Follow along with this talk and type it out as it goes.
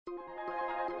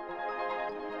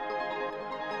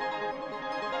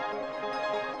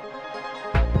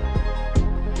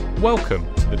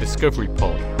Welcome to the Discovery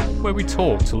Pod, where we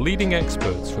talk to leading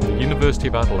experts from the University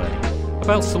of Adelaide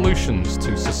about solutions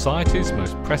to society's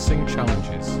most pressing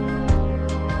challenges.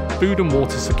 Food and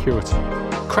water security,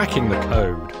 cracking the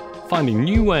code, finding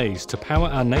new ways to power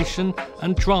our nation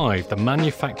and drive the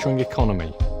manufacturing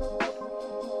economy.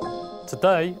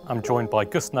 Today, I'm joined by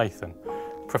Gus Nathan,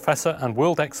 Professor and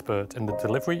world expert in the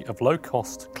delivery of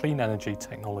low-cost clean energy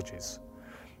technologies,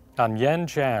 and Yen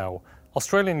Zhao,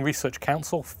 Australian Research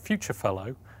Council Future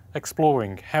Fellow,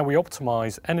 exploring how we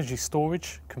optimise energy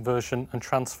storage, conversion and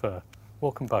transfer.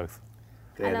 Welcome both.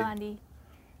 Hello, Andy.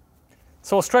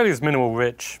 So Australia is mineral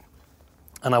rich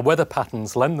and our weather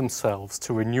patterns lend themselves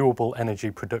to renewable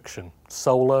energy production,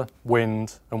 solar,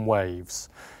 wind and waves.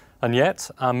 And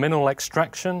yet our mineral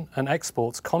extraction and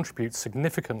exports contribute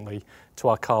significantly to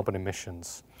our carbon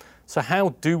emissions. So how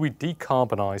do we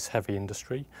decarbonise heavy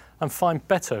industry and find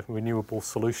better renewable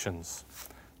solutions?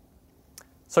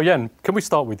 So Yen, can we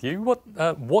start with you?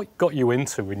 What got you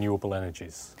into renewable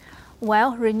energies?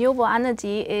 Well, renewable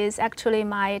energy is actually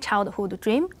my childhood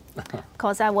dream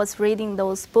because I was reading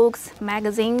those books,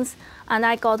 magazines, and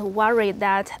I got worried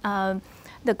that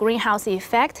the greenhouse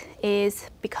effect is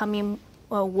becoming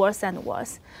worse and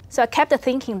worse. So I kept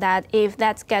thinking that if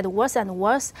that gets worse and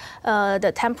worse,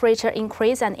 the temperature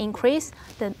increase and increase,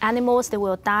 the animals, they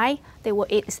will die, they will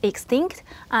extinct,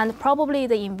 and probably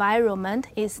the environment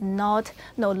is no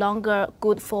longer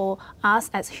good for us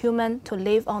as humans to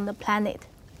live on the planet.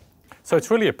 So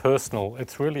it's really a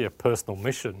personal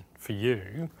mission for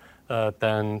you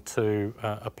then to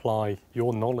apply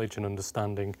your knowledge and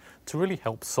understanding to really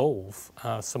help solve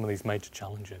some of these major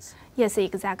challenges. Yes,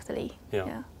 exactly.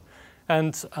 Yeah.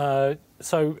 And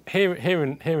so here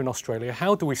in Australia,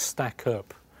 how do we stack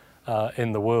up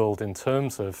in the world in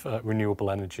terms of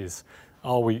renewable energies?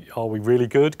 Are we really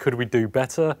good? Could we do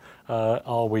better?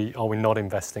 Are we not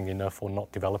investing enough or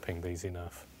not developing these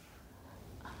enough?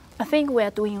 I think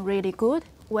we're doing really good.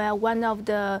 We're one of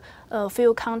the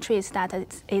few countries that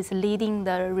is leading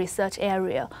the research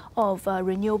area of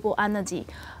renewable energy.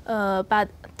 But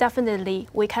definitely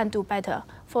we can do better.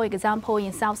 For example,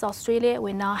 in South Australia,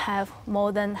 we now have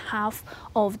more than half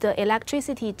of the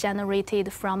electricity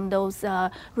generated from those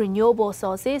renewable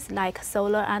sources like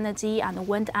solar energy and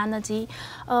wind energy.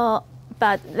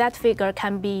 But that figure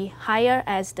can be higher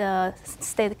as the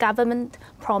state government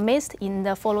promised in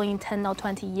the following 10 or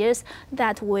 20 years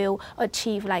that will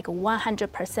achieve like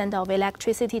 100% of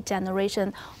electricity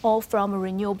generation all from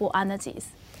renewable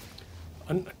energies.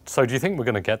 And so do you think we're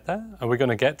going to get there? Are we going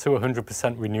to get to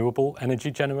 100% renewable energy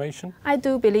generation? I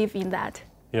do believe in that.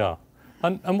 Yeah.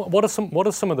 And what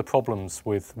are some of the problems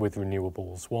with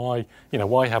renewables?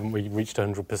 Why haven't we reached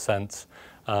 100%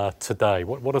 today?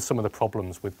 What are some of the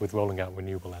problems with rolling out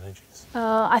renewable energies?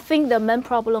 I think the main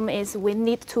problem is we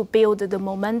need to build the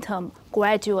momentum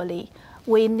gradually.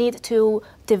 We need to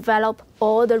develop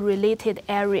all the related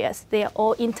areas. They are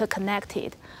all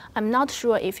interconnected. I'm not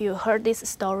sure if you heard this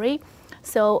story.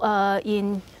 So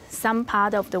in some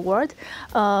part of the world,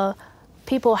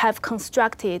 people have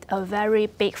constructed a very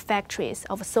big factories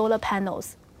of solar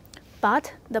panels,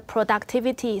 but the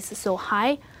productivity is so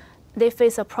high, they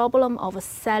face a problem of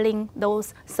selling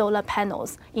those solar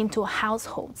panels into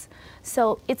households.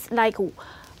 So it's like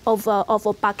of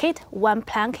a bucket, one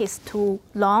plank is too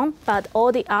long, but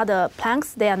all the other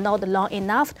planks, they are not long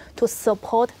enough to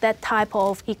support that type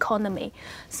of economy.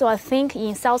 So I think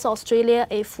in South Australia,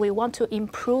 if we want to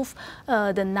improve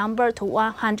the number to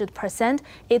 100%,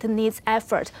 it needs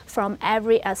effort from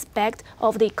every aspect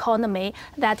of the economy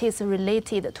that is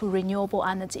related to renewable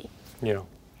energy. Yeah.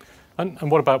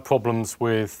 And what about problems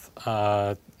with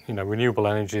renewable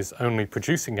energies only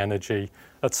producing energy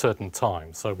at certain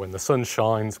times? So when the sun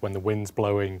shines, when the wind's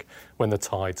blowing, when the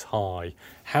tide's high.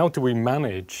 How do we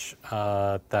manage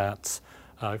that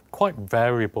quite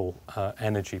variable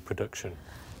energy production?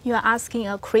 You are asking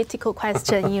a critical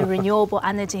question in renewable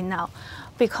energy now,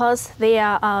 because they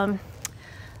are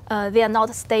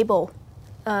not stable.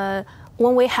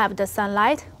 When we have the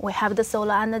sunlight, we have the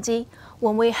solar energy.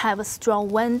 When we have a strong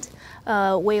wind,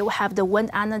 we have the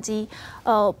wind energy.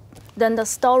 Then the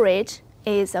storage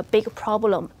is a big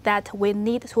problem that we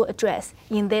need to address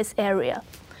in this area.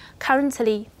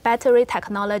 Currently, battery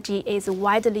technology is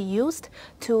widely used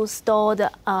to store the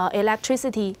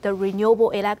electricity, the renewable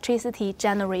electricity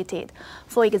generated.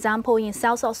 For example, in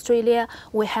South Australia,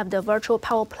 we have the virtual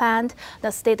power plant. The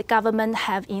state government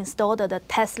have installed the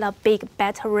Tesla big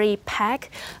battery pack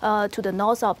to the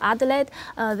north of Adelaide.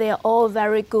 They are all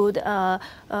very good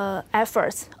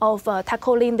efforts of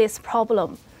tackling this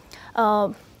problem.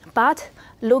 But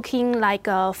looking like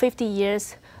 50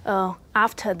 years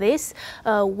after this,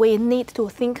 we need to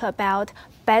think about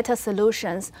better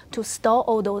solutions to store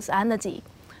all those energy.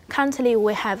 Currently,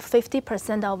 we have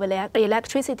 50% of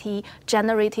electricity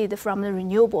generated from the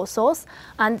renewable source.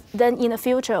 And then in the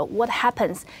future, what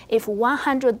happens if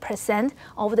 100%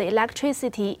 of the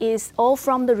electricity is all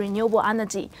from the renewable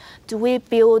energy? Do we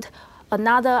build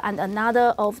another and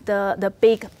another of the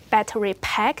big battery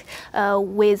pack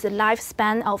with a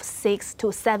lifespan of 6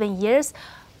 to 7 years?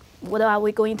 What are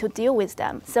we going to deal with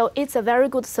them? So it's a very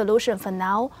good solution for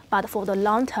now, but for the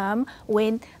long term,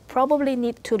 we probably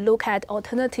need to look at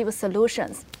alternative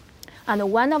solutions.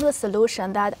 And one of the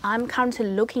solutions that I'm currently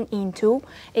looking into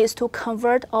is to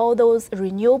convert all those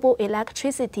renewable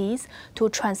electricities to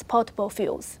transportable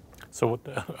fuels. So,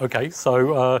 okay,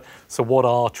 so what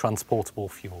are transportable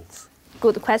fuels?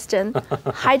 Good question.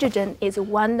 Hydrogen is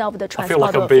one of the transportable fuels.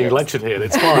 I feel like I'm being lectured here.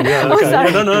 It's fine. Yeah. Okay.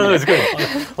 Sorry. No, it's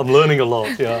good. I'm learning a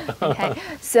lot. Yeah. Okay.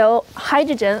 So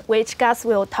hydrogen, which Gus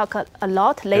will talk a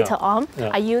lot later on,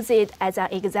 I use it as an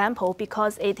example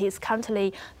because it is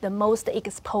currently the most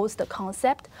exposed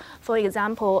concept. For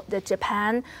example, the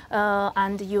Japan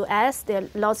and the US, there are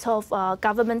lots of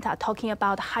government are talking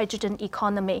about hydrogen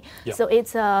economy. So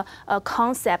it's a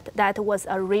concept that was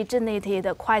originated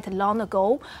quite long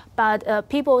ago, but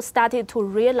people started to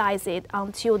realize it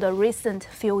until the recent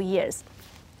few years.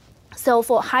 So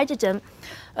for hydrogen,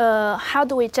 how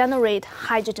do we generate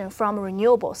hydrogen from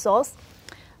renewable source?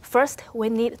 First, we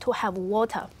need to have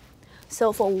water.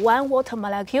 So for one water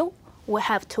molecule, we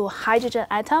have 2 hydrogen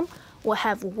atoms, we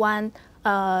have 1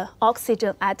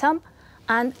 oxygen atom,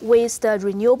 and with the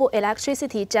renewable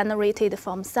electricity generated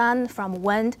from sun, from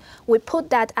wind, we put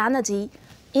that energy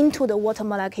into the water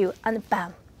molecule and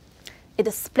bam,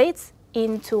 it splits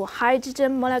into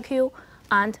hydrogen molecule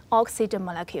and oxygen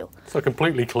molecule. So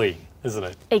completely clean, isn't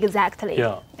it? Exactly.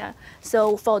 Yeah.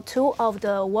 So for 2 of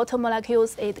the water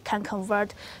molecules, it can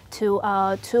convert to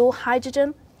 2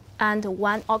 hydrogen and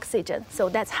 1 oxygen. So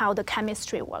that's how the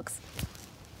chemistry works.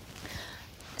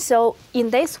 So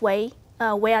in this way,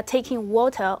 we are taking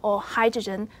water or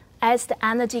hydrogen as the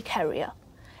energy carrier.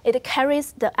 It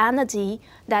carries the energy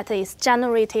that is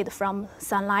generated from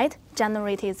sunlight,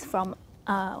 generated from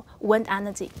wind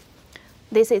energy.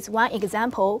 This is one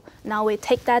example. Now we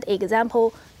take that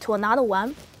example to another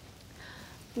one.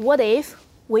 What if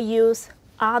we use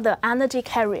other energy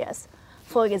carriers?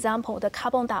 For example, the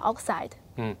carbon dioxide.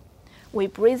 We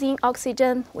breathe in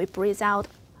oxygen, we breathe out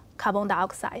carbon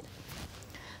dioxide.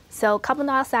 So carbon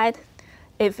dioxide,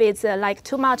 if it's like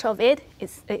too much of it,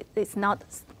 it's not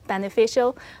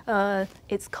beneficial.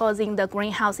 It's causing the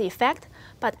greenhouse effect.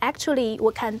 But actually,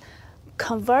 we can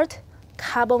convert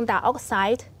carbon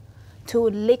dioxide to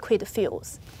liquid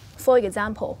fuels. For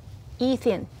example,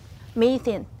 ethane,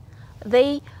 methane.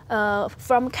 They,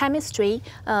 from chemistry,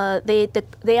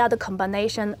 they are the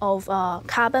combination of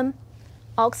carbon,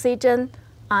 oxygen,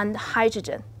 and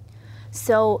hydrogen.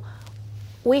 So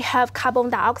we have carbon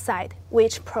dioxide,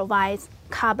 which provides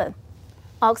carbon,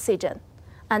 oxygen,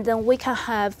 and then we can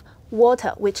have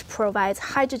water, which provides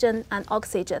hydrogen and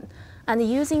oxygen. And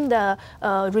using the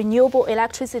renewable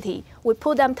electricity, we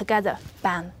put them together,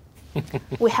 bam.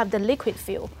 We have the liquid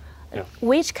fuel,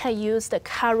 which can use the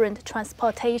current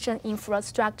transportation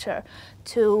infrastructure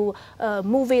to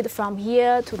move it from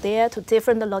here to there to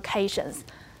different locations.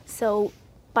 So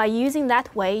by using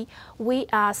that way, we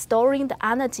are storing the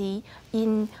energy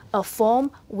in a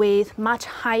form with much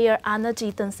higher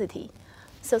energy density.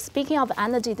 So speaking of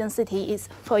energy density is,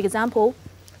 for example,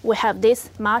 we have this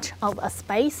much of a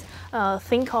space.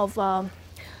 Think of a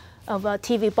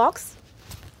TV box.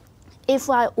 If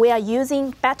we are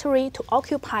using battery to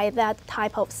occupy that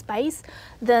type of space,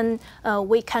 then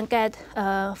we can get,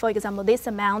 for example, this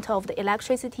amount of the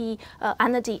electricity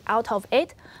energy out of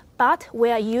it. But we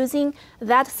are using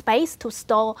that space to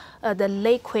store the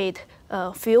liquid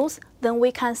fuels, then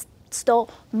we can store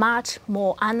much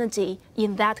more energy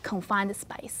in that confined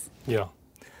space. Yeah.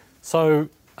 So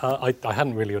I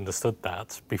hadn't really understood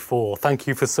that before. Thank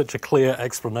you for such a clear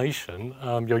explanation.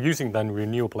 You're using then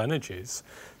renewable energies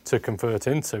to convert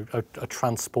into a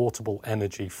transportable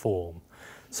energy form.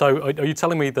 So are you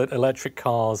telling me that electric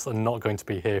cars are not going to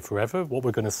be here forever? What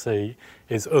we're going to see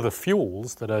is other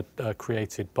fuels that are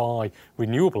created by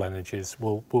renewable energies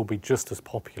will be just as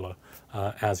popular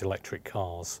as electric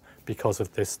cars because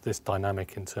of this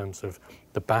dynamic in terms of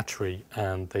the battery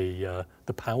and the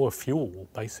power fuel,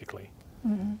 basically.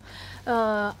 Mm-hmm.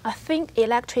 I think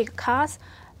electric cars,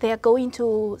 they are going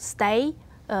to stay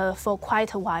for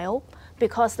quite a while.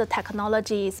 Because the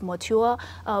technology is mature,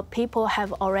 people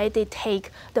have already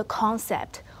taken the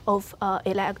concept of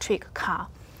electric car.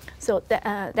 So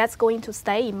that's going to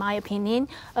stay, in my opinion.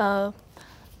 So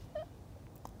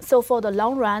for the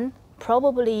long run,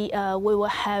 probably we will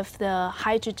have the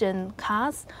hydrogen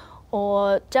cars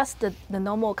or just the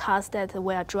normal cars that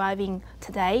we are driving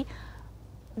today.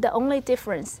 The only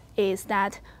difference is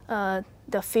that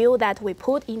the fuel that we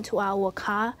put into our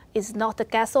car is not the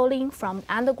gasoline from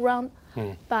underground,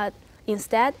 but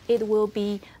instead it will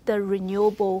be the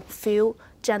renewable fuel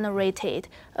generated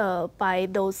by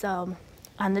those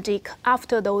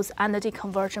after those energy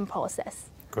conversion process.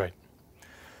 Great.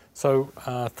 So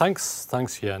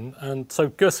thanks Yen. And so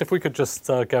Gus, if we could just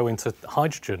go into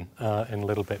hydrogen in a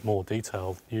little bit more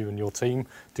detail. You and your team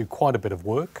do quite a bit of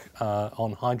work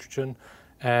on hydrogen,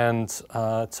 and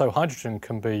so hydrogen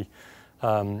can be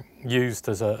used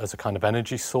as a kind of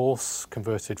energy source,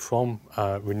 converted from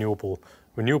renewable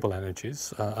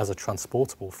energies as a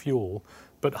transportable fuel.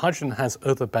 But hydrogen has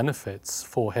other benefits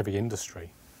for heavy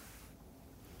industry.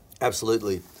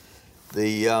 Absolutely.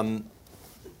 The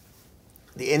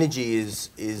energy is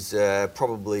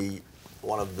probably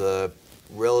one of the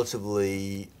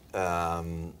relatively, I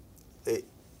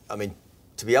mean,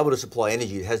 to be able to supply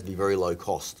energy, it has to be very low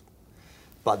cost.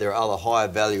 But there are other higher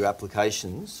value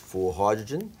applications for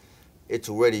hydrogen. It's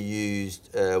already used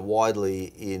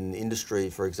widely in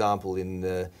industry, for example, in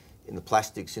the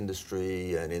plastics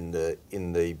industry and in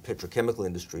the petrochemical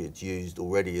industry. It's used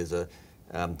already as to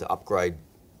upgrade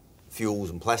fuels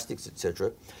and plastics,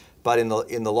 etc. But in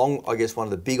the long, I guess one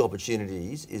of the big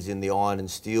opportunities is in the iron and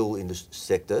steel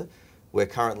sector, where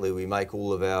currently we make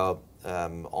all of our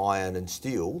iron and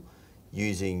steel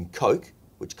using coke,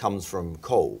 which comes from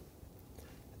coal.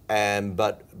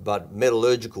 But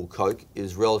metallurgical coke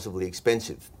is relatively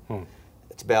expensive.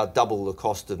 It's about double the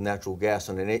cost of natural gas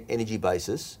on an energy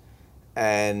basis,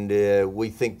 and we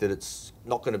think that it's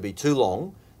not going to be too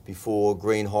long before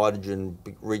green hydrogen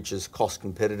reaches cost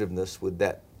competitiveness with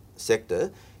that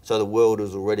sector. So the world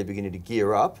is already beginning to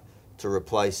gear up to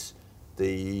replace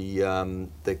the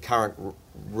current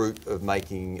route of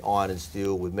making iron and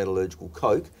steel with metallurgical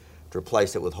coke, to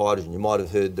replace it with hydrogen. You might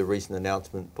have heard the recent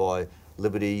announcement by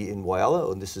Liberty in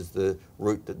Whyalla, and this is the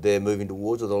route that they're moving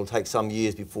towards. It'll take some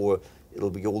years before it'll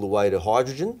be all the way to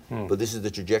hydrogen, but this is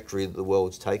the trajectory that the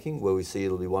world's taking, where we see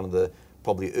it'll be one of the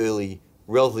probably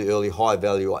relatively early high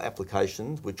value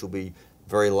applications, which will be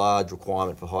very large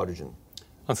requirement for hydrogen.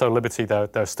 And so Liberty, they're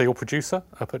a steel producer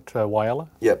up at Whyalla?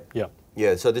 Yep. Yep.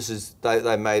 Yeah, so this is,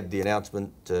 they made the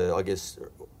announcement, I guess,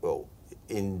 well,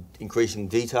 in increasing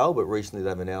detail, but recently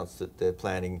they've announced that they're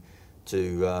planning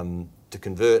to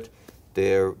convert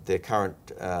their current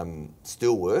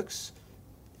steelworks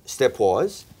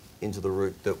stepwise into the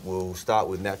route that will start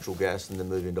with natural gas and then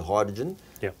move into hydrogen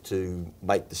to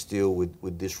make the steel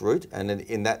with this route. And then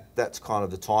in that's kind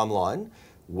of the timeline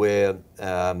where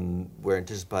we're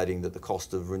anticipating that the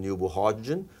cost of renewable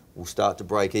hydrogen will start to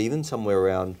break even somewhere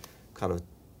around kind of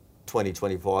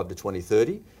 2025 to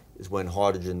 2030 is when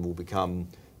hydrogen will become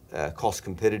cost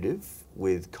competitive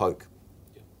with coke.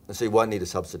 And so you won't need a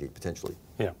subsidy potentially.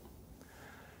 Yeah.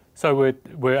 So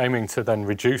we're aiming to then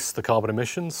reduce the carbon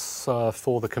emissions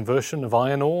for the conversion of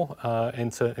iron ore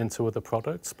into other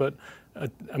products. But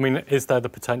I mean, is there the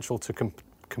potential to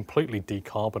completely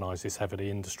decarbonise this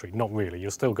heavy industry? Not really.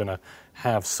 You're still going to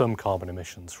have some carbon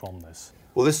emissions from this.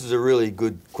 Well, this is a really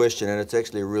good question, and it's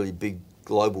actually a really big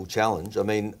global challenge. I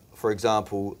mean, for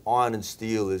example, iron and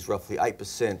steel is roughly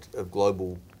 8% of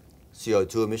global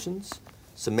CO2 emissions.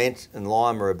 Cement and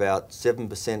lime are about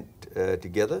 7%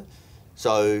 together.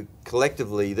 So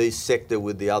collectively, this sector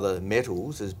with the other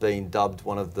metals has been dubbed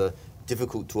one of the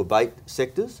difficult to abate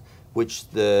sectors, which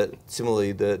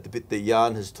similarly the bit that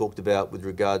Jan has talked about with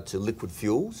regard to liquid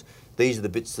fuels. These are the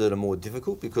bits that are more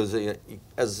difficult because as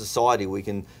a society we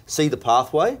can see the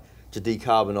pathway to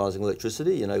decarbonising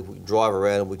electricity. You know, we can drive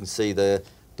around and we can see the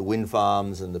wind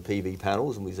farms and the PV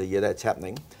panels and we say, yeah, that's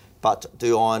happening. But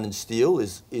do iron and steel,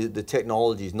 the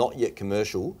technology is not yet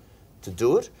commercial to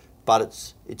do it, but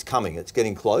it's coming, it's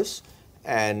getting close.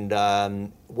 And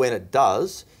when it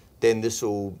does, then this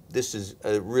is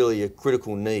really a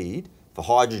critical need for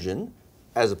hydrogen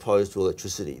as opposed to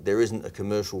electricity. There isn't a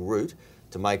commercial route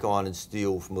to make iron and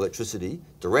steel from electricity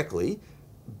directly,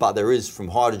 but there is from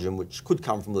hydrogen, which could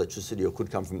come from electricity or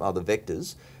could come from other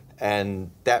vectors.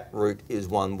 And that route is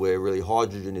one where really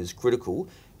hydrogen is critical.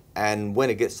 And when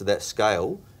it gets to that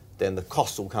scale, then the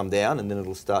costs will come down and then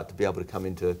it'll start to be able to come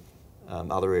into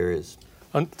other areas.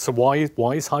 And so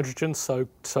why is hydrogen so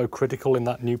critical in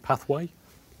that new pathway?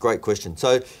 Great question.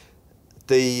 So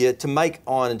to make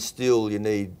iron and steel, you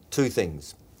need two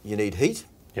things. You need heat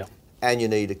and you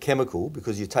need a chemical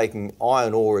because you're taking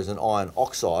iron ore as an iron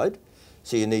oxide.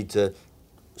 So you need to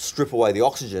strip away the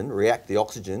oxygen, react the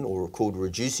oxygen, or called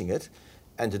reducing it.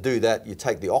 And to do that, you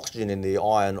take the oxygen in the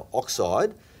iron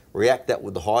oxide, react that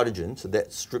with the hydrogen, so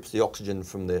that strips the oxygen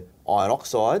from the iron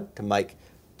oxide to make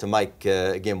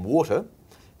again, water.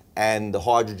 And the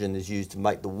hydrogen is used to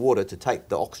make the water to take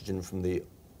the oxygen from the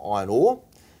iron ore,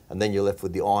 and then you're left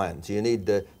with the iron. So you need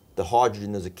the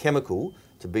hydrogen as a chemical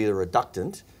to be the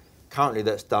reductant. Currently,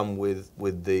 that's done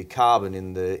with the carbon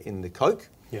in the coke.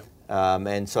 Yep.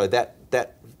 And so that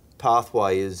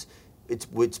pathway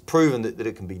it's proven that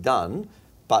it can be done,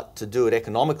 but to do it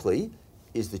economically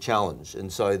is the challenge.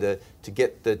 And so to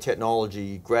get the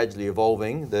technology gradually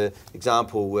evolving, the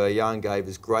example Jan gave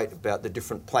is great about the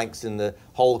different planks in the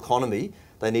whole economy.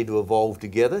 They need to evolve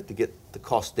together to get the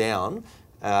cost down.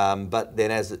 But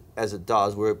then as it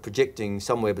does, we're projecting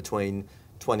somewhere between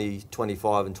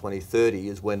 2025 and 2030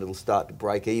 is when it'll start to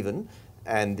break even.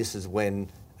 And this is when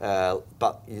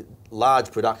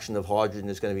large production of hydrogen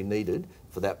is going to be needed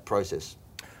for that process.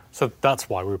 So that's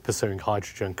why we're pursuing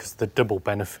hydrogen, because the double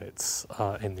benefits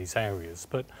in these areas.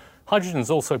 But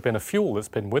hydrogen's also been a fuel that's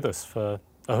been with us for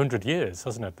 100 years,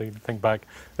 hasn't it? You think back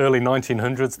early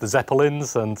 1900s, the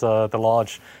Zeppelins and the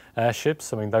large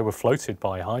airships, I mean, they were floated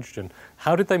by hydrogen.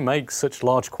 How did they make such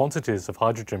large quantities of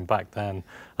hydrogen back then?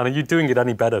 And are you doing it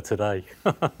any better today?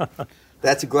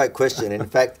 That's a great question. In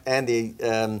fact, Andy,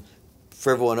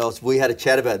 for everyone else, we had a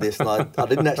chat about this, and I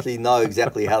didn't actually know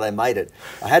exactly how they made it.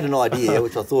 I had an idea,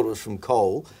 which I thought was from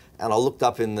coal, and I looked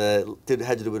up had to do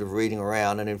a bit of reading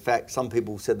around, and in fact, some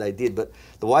people said they did, but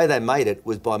the way they made it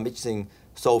was by mixing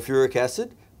sulfuric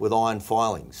acid with iron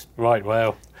filings. Right,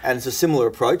 wow. And it's a similar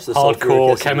approach. The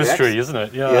hardcore chemistry, isn't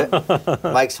it? Yeah.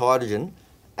 Makes hydrogen,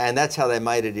 and that's how they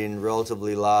made it in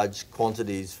relatively large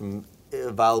quantities from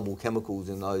available chemicals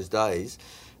in those days.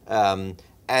 And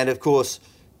of course,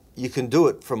 you can do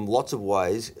it from lots of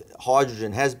ways.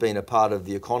 Hydrogen has been a part of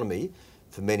the economy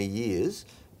for many years,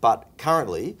 but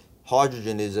currently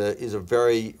hydrogen is a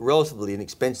very relatively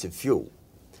inexpensive fuel.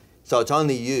 So it's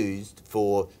only used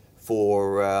for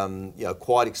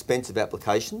quite expensive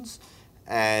applications,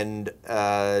 and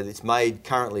it's made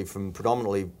currently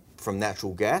predominantly from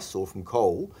natural gas or from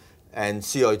coal, and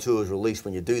CO2 is released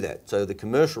when you do that. So the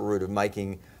commercial route of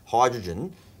making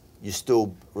hydrogen, you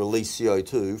still release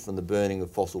CO2 from the burning of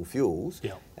fossil fuels.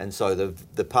 Yeah. And so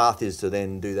the path is to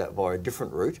then do that via a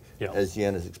different route, yeah, as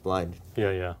Jan has explained.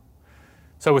 Yeah.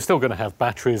 So we're still going to have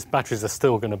batteries. Batteries are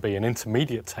still going to be an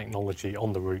intermediate technology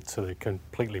on the route to the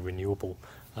completely renewable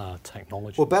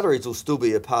technology. Well, batteries will still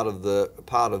be a part of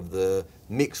the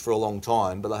mix for a long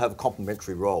time, but they have a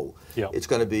complementary role. Yeah. It's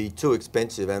going to be too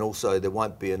expensive, and also there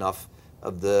won't be enough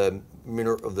of the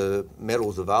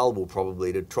metals available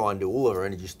probably to try and do all of our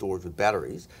energy storage with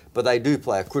batteries. But they do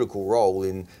play a critical role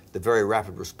in the very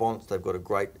rapid response. They've got a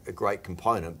great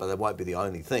component, but they won't be the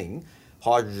only thing.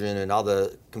 Hydrogen and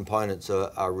other components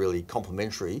are really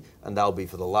complementary, and they'll be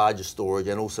for the larger storage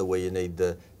and also where you need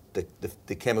the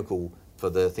chemical for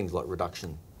the things like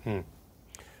reduction.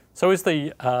 So is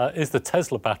the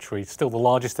Tesla battery still the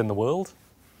largest in the world?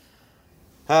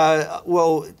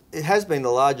 Well, it has been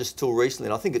the largest till recently,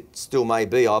 and I think it still may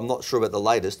be. I'm not sure about the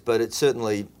latest, but it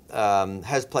certainly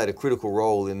has played a critical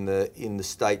role in the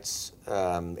state's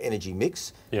energy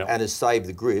mix, yeah, and has saved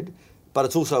the grid. But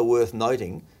it's also worth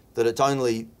noting that it's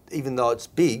only, even though it's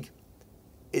big,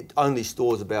 it only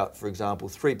stores about, for example,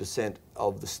 3%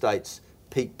 of the state's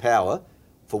peak power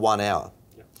for 1 hour,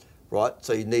 yeah, right?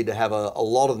 So you need to have a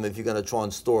lot of them if you're going to try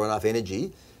and store enough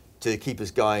energy to keep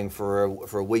us going for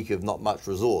a week of not much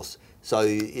resource. So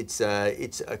it's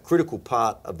a critical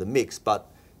part of the mix,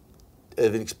 but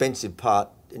of an expensive part,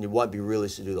 and it won't be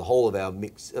realistic to do the whole of our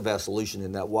mix, of our solution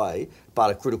in that way, but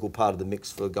a critical part of the mix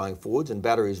for going forwards. And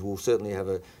batteries will certainly have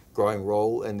a growing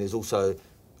role, and there's also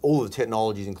all of the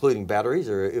technologies, including batteries,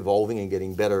 are evolving and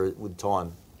getting better with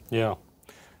time. Yeah.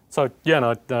 So,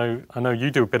 yeah, I know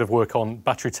you do a bit of work on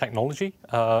battery technology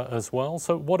as well.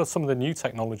 So what are some of the new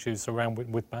technologies around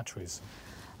with batteries?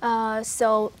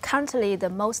 So currently the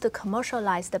most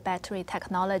commercialized battery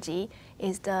technology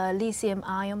is the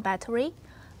lithium-ion battery,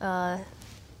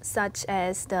 such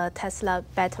as the Tesla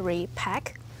battery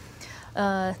pack.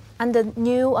 And the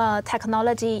new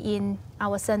technology in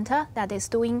our center that is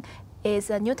doing is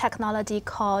a new technology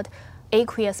called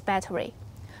aqueous battery.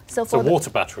 So for water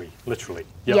battery, literally.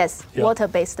 Yep. Yes, yep,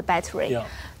 water-based battery. Yep.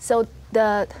 So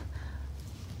the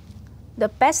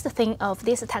best thing of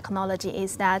this technology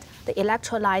is that the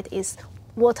electrolyte is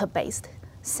water-based,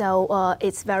 so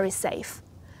it's very safe.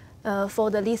 For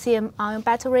the lithium-ion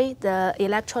battery, the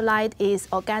electrolyte is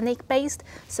organic-based,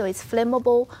 so it's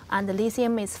flammable, and the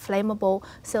lithium is flammable,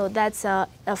 so that's a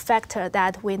factor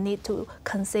that we need to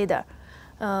consider.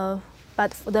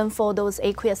 But then for those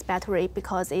aqueous battery,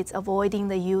 because it's avoiding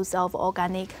the use of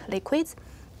organic liquids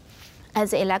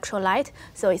as an electrolyte,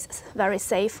 so it's very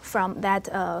safe from that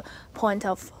point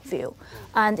of view.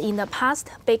 And in the past,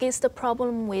 biggest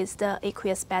problem with the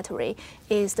aqueous battery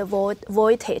is the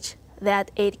voltage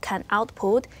that it can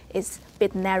output is a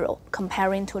bit narrow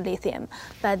comparing to lithium.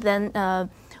 But then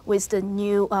with the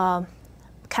new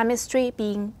chemistry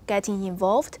getting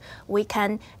involved, we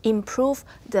can improve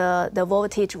the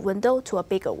voltage window to a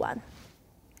bigger one.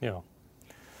 Yeah.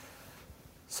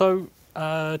 So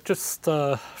just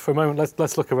for a moment,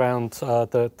 let's look around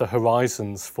the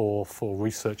horizons for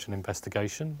research and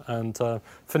investigation. And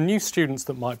for new students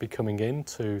that might be coming in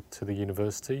to the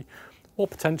university,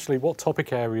 what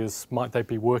topic areas might they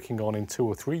be working on in 2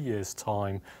 or 3 years'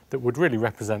 time that would really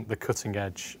represent the cutting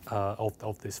edge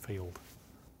of this field?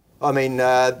 I mean,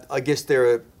 I guess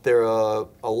there are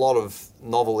a lot of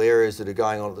novel areas that are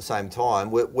going on at the same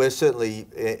time. We're certainly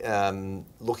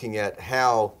looking at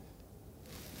how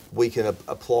we can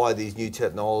apply these new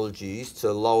technologies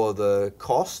to lower the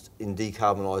cost in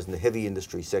decarbonising the heavy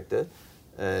industry sector.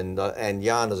 And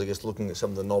Jan is, I guess, looking at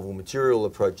some of the novel material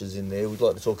approaches in there. We'd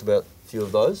like to talk about a few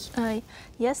of those.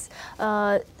 Yes.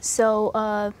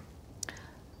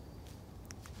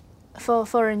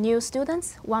 For new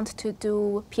students want to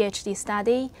do PhD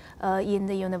study in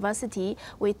the university,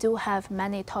 we do have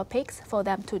many topics for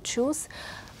them to choose.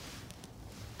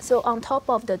 So on top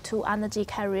of the 2 energy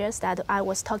carriers that I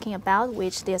was talking about,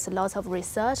 which there's a lot of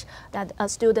research that a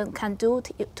student can do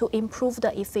to improve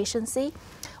the efficiency,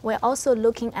 we're also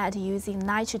looking at using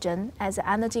nitrogen as an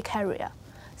energy carrier.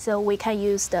 So we can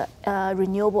use the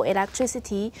renewable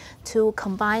electricity to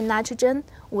combine nitrogen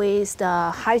with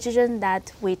the hydrogen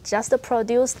that we just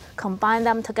produced, combine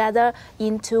them together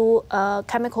into a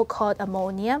chemical called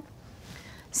ammonia.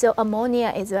 So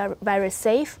ammonia is very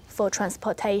safe for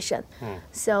transportation.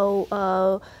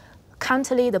 So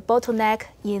currently the bottleneck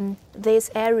in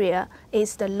this area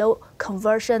is the low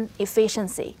conversion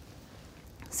efficiency.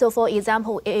 So for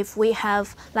example, if we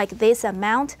have like this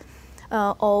amount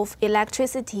of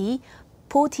electricity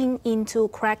putting into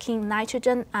cracking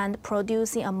nitrogen and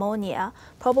producing ammonia,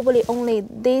 probably only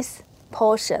this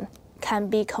portion can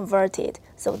be converted.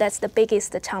 So that's the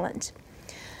biggest challenge.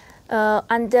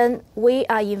 And then we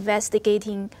are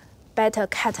investigating better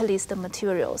catalyst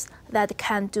materials that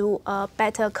can do a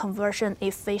better conversion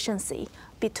efficiency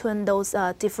between those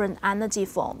different energy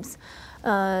forms.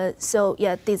 So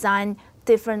yeah, design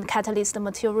different catalyst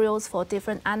materials for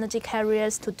different energy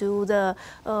carriers to do the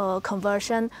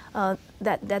conversion.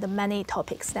 That are many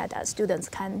topics that students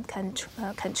can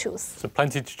choose. So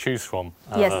plenty to choose from.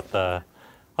 Yes. I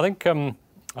think I'm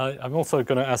also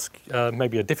going to ask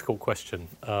maybe a difficult question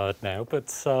now, but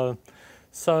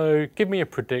so give me a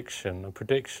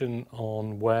prediction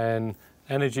on when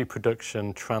energy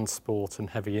production, transport and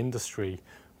heavy industry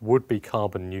would be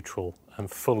carbon neutral and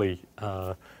fully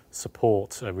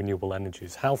support renewable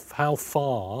energies. How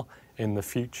far in the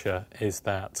future is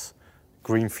that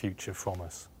green future from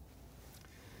us?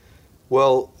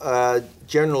 Well,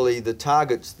 generally the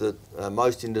targets that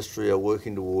most industry are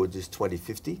working towards is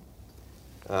 2050.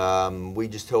 We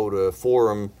just held a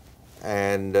forum,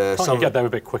 and can't you get there a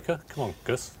bit quicker? Come on,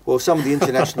 Gus. Well, some of the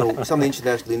international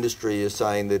industry is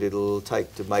saying that it'll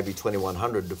take to maybe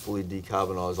 2100 to fully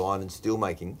decarbonise iron and steel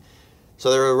making. So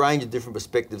there are a range of different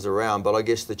perspectives around, but I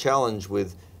guess the challenge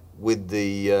with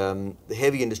the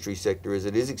heavy industry sector is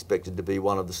it is expected to be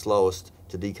one of the slowest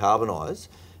to decarbonise.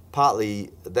 Partly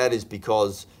that is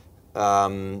because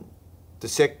the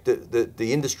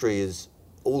industry is,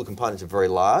 all the components are very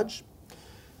large.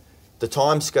 The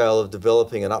timescale of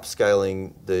developing and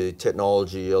upscaling the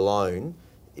technology alone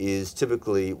is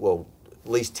typically, well,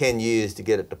 at least 10 years to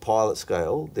get it to pilot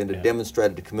scale, then to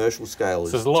demonstrate it to commercial scale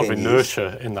is 10 years. So there's a lot of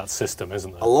inertia in that system,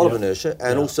 isn't there? A lot of inertia,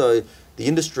 and also the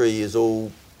industry is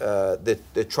all,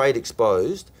 they're trade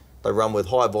exposed, they run with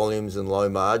high volumes and low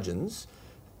margins,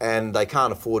 and they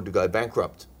can't afford to go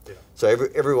bankrupt. Yeah. So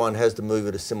everyone has to move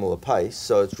at a similar pace,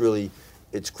 so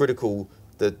it's critical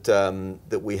that,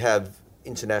 that we have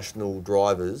international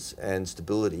drivers and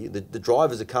stability. The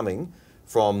drivers are coming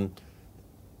from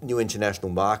new international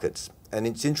markets. And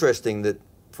it's interesting that,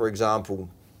 for example,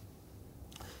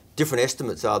 different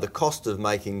estimates are the cost of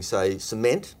making, say,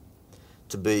 cement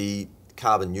to be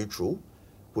carbon neutral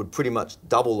would pretty much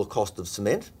double the cost of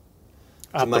cement.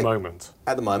 At the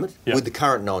moment, yep. With the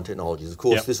current known technologies. Of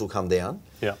course, this will come down.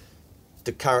 Yeah.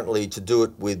 To do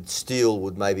it with steel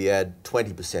would maybe add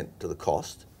 20% to the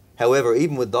cost. However,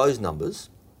 even with those numbers,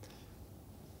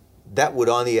 that would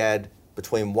only add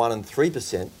between 1% and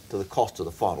 3% to the cost of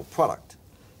the final product,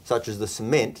 such as the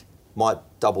cement might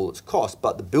double its cost,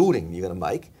 but the building you're going to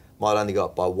make might only go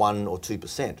up by 1 or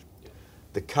 2%.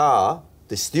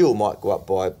 The steel might go up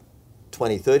by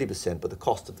 20, 30%, but the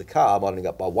cost of the car might only go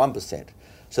up by 1%.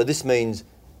 So this means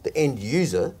the end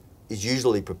user is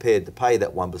usually prepared to pay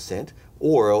that 1%,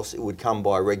 or else it would come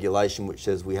by regulation which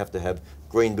says we have to have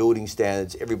green building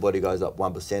standards, everybody goes up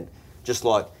 1%, just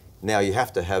like now you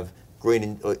have to have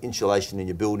green insulation in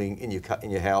your building, in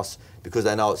your house, because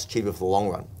they know it's cheaper for the long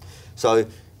run. So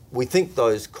we think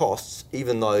those costs,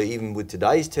 even with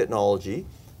today's technology,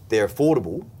 they're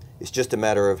affordable. It's just a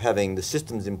matter of having the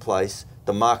systems in place,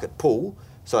 the market pull.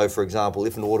 So for example,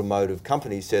 if an automotive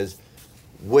company says,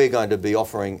 we're going to be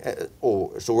offering,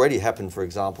 or it's already happened, for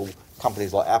example,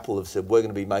 companies like Apple have said, we're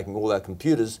going to be making all our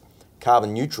computers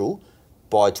carbon neutral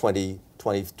by 30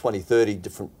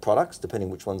 different products, depending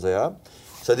which ones they are.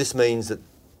 So this means that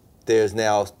there's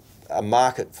now a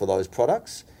market for those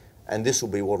products, and this will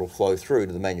be what will flow through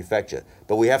to the manufacturer.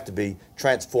 But we have to be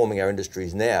transforming our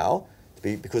industries now,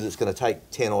 because it's going to take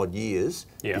 10 odd years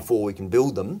before we can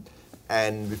build them,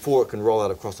 and before it can roll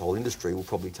out across the whole industry will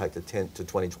probably take to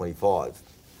 2025.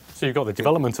 So you've got the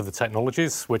development of the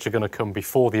technologies, which are going to come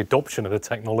before the adoption of the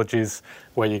technologies,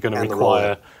 where you're going to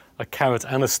require a carrot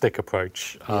and a stick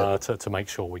approach to make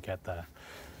sure we get there.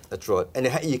 That's right. And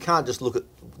you can't just look at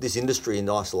this industry in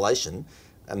isolation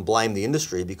and blame the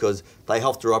industry, because they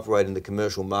have to operate in the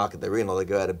commercial market they're in or they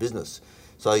go out of business.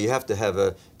 So you have to have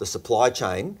the supply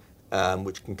chain,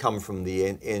 which can come from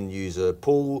the end user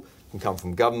pool, can come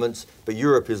from governments. But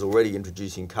Europe is already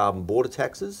introducing carbon border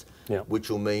taxes, which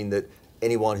will mean that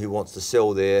anyone who wants to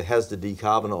sell there has to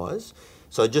decarbonise.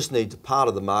 So it just needs part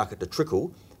of the market to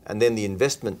trickle, and then the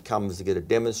investment comes to get it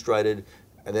demonstrated,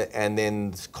 and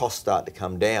then costs start to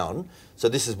come down. So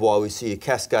this is why we see a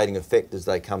cascading effect as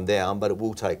they come down, but it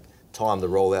will take time to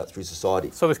roll out through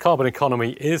society. So this carbon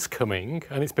economy is coming,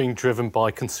 and it's being driven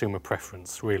by consumer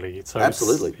preference, really. So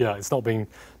absolutely. It's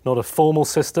not a formal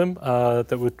system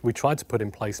that we tried to put in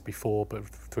place before, but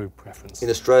through preference. In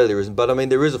Australia there isn't, but I mean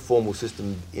there is a formal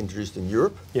system introduced in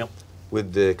Europe. Yep.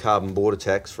 With the carbon border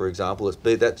tax, for example.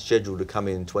 That's scheduled to come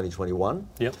in 2021.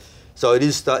 Yep. So it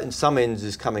is, in some ends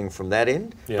is coming from that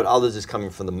end, but others is coming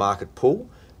from the market pull.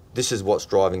 This is what's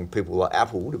driving people like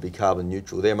Apple to be carbon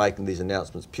neutral. They're making these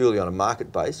announcements purely on a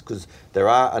market base, because there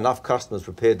are enough customers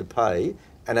prepared to pay,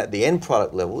 and at the end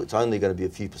product level, it's only going to be a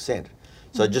few percent.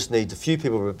 So it just needs a few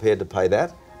people prepared to pay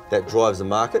that. That drives the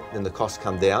market, then the costs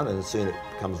come down, and soon it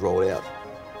becomes rolled out.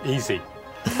 Easy.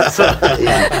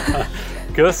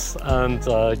 Gus and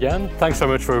Jan, thanks so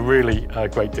much for a really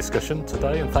great discussion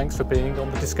today, and thanks for being on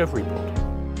the Discovery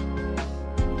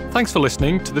Pod. Thanks for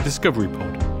listening to the Discovery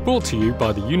Pod, brought to you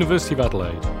by the University of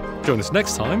Adelaide. Join us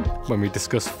next time when we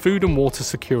discuss food and water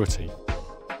security.